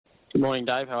Good morning,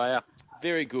 Dave. How are you?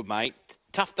 Very good, mate.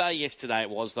 Tough day yesterday it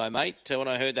was, though, mate, when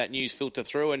I heard that news filter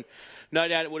through. And no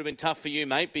doubt it would have been tough for you,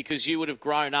 mate, because you would have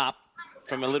grown up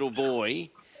from a little boy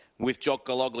with Jock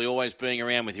always being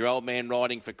around, with your old man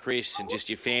riding for Chris and just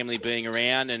your family being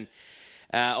around. And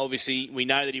obviously we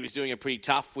know that he was doing it pretty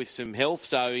tough with some health,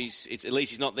 so at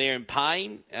least he's not there in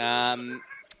pain.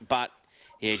 But,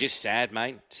 yeah, just sad,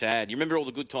 mate, sad. You remember all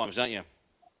the good times, don't you?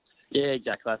 Yeah,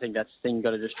 exactly. I think that's the thing. You've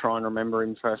got to just try and remember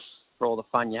him for all the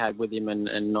fun you had with him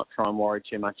and not try and worry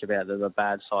too much about the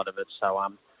bad side of it. So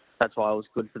that's why it was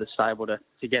good for the stable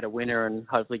to get a winner and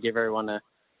hopefully give everyone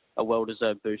a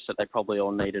well-deserved boost that they probably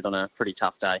all needed on a pretty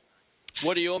tough day.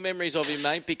 What are your memories of him,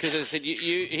 mate? Because, as I said,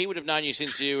 he would have known you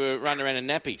since you were running around in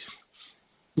nappies.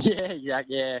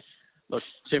 Yeah. Look,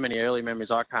 too many early memories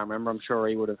I can't remember. I'm sure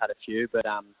he would have had a few, but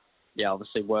yeah,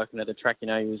 obviously working at the track, he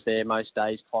was there most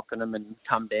days clocking them and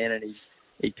come down, and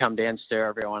he'd come down, stir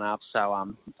everyone up.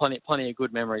 So plenty of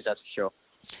good memories, that's for sure.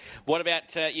 What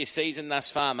about your season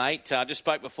thus far, mate? I just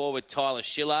spoke before with Tyler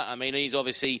Schiller. I mean, he's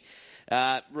obviously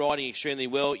riding extremely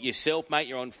well. Yourself, mate,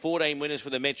 you're on 14 winners for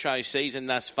the Metro season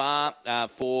thus far.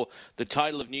 For the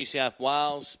total of New South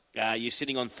Wales, you're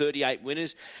sitting on 38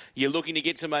 winners. You're looking to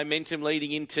get some momentum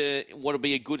leading into what will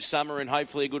be a good summer and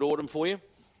hopefully a good autumn for you?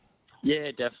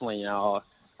 Yeah, definitely. I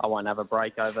won't have a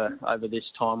break over this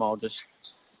time. I'll just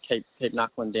keep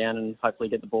knuckling down and hopefully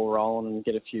get the ball rolling and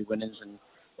get a few winners and,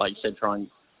 like you said, try and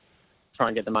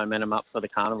get the momentum up for the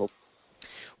carnival.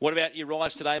 What about your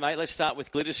rides today, mate? Let's start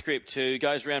with Glitterscript, who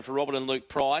goes around for Robert and Luke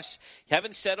Price. You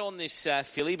haven't sat on this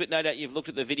filly, but no doubt you've looked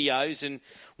at the videos. And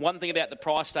one thing about the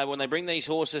Price stable, when they bring these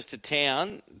horses to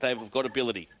town, they've got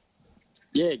ability.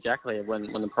 Yeah, exactly.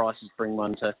 When the Prices bring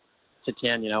one to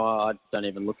town, I don't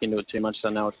even look into it too much. So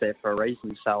I know it's there for a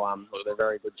reason. So look, they're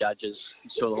very good judges. I'm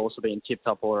sure the horse will be in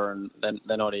tip-top order, and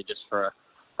they're not here just for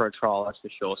a trial, that's for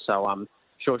sure. So I'm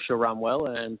sure she'll run well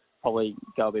and probably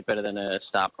go a bit better than a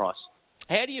start price.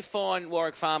 How do you find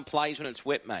Warwick Farm plays when it's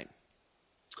wet, mate?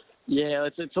 Yeah,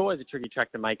 it's always a tricky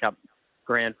track to make up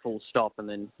ground full stop, and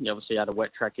then you obviously add a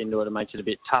wet track into it, it makes it a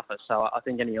bit tougher. So I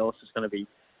think any horse that's going to be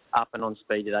up and on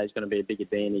speed today is going to be a big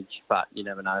advantage, but you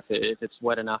never know. If it's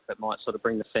wet enough, it might sort of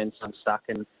bring the fence unstuck,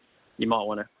 and you might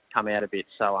want to come out a bit.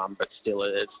 So, but still,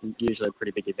 it's usually a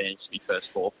pretty big advantage to be first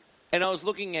four. And I was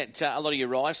looking at a lot of your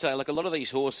rides, so like a lot of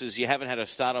these horses you haven't had a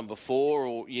start on before,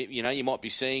 or you might be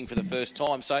seeing for the first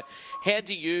time. So, how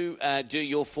do you do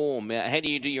your form? How do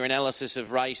you do your analysis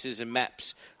of races and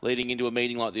maps leading into a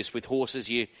meeting like this with horses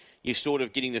you're sort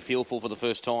of getting the feel for the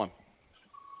first time?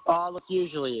 Oh, look,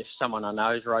 usually if someone I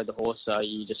know has rode the horse, so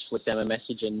you just flick them a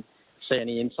message and see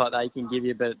any insight they can give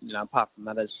you. But, apart from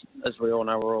that, as we all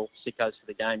know, we're all sickos for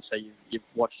the game, so you've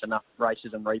watched enough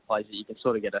races and replays that you can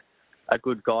sort of get a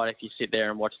good guide if you sit there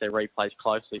and watch their replays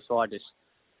closely. So I just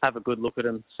have a good look at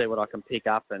them, see what I can pick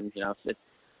up, and, if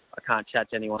I can't chat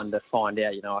to anyone to find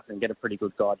out, I can get a pretty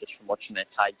good guide just from watching their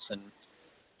tapes. And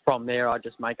from there, I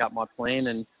just make up my plan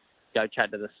and go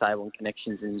chat to the stable and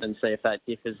connections and see if that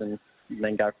differs and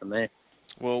then go from there.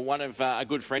 Well, one of a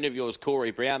good friend of yours,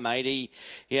 Corey Brown, mate,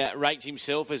 he rates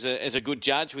himself as a good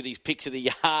judge with his picks of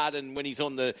the yard and when he's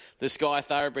on the Sky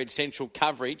Thoroughbred Central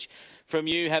coverage. From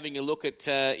you having a look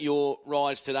at your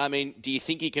rides today, I mean, do you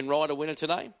think you can ride a winner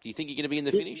today? Do you think you're going to be in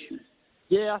the finish?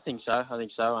 Yeah, I think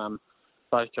so.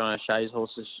 Both John O'Shea's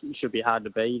horses should be hard to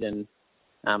beat, and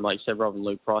like you said, Rob and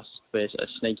Luke Price is a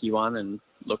sneaky one. And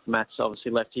look, Matt's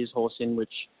obviously left his horse in,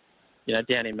 which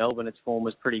down in Melbourne, its form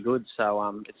was pretty good.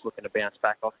 So it's looking to bounce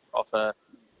back off a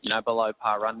below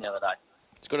par run the other day.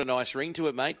 It's got a nice ring to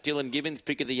it, mate. Dylan Gibbons,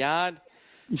 pick of the yard.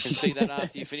 And see that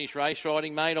after you finish race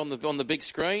riding, mate, on the big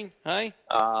screen, hey?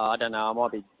 I don't know.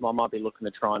 I might be looking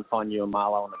to try and find you and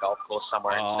Marlo on the golf course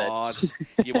somewhere instead.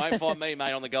 You won't find me,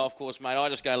 mate, on the golf course, mate. I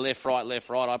just go left,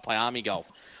 right. I play army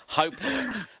golf. Hopeless.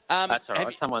 That's all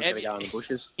right. Someone's going to go in the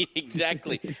bushes.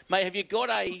 Exactly, mate. Have you got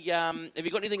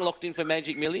anything locked in for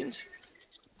Magic Millions?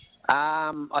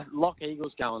 Lock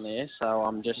Eagle's going there, so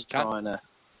I'm just trying to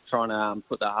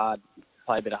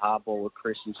play a bit of hardball with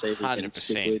Chris and see if he can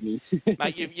stick with me.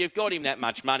 Mate, you've got him that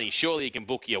much money. Surely you can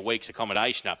book you a week's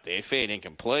accommodation up there. Fair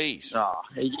dinkum, please. Oh,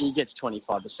 he gets 25%.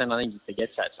 I think he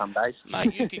forgets that some days.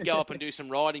 Mate, you could go up and do some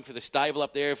riding for the stable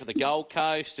up there, for the Gold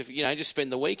Coast. If just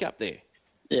spend the week up there.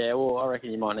 Yeah, well, I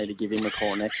reckon you might need to give him a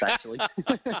call next, actually.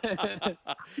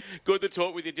 Good to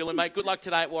talk with you, Dylan, mate. Good luck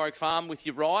today at Warwick Farm with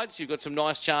your rides. You've got some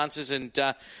nice chances and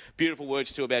beautiful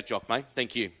words too about Jock, mate.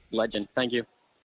 Thank you. Legend. Thank you.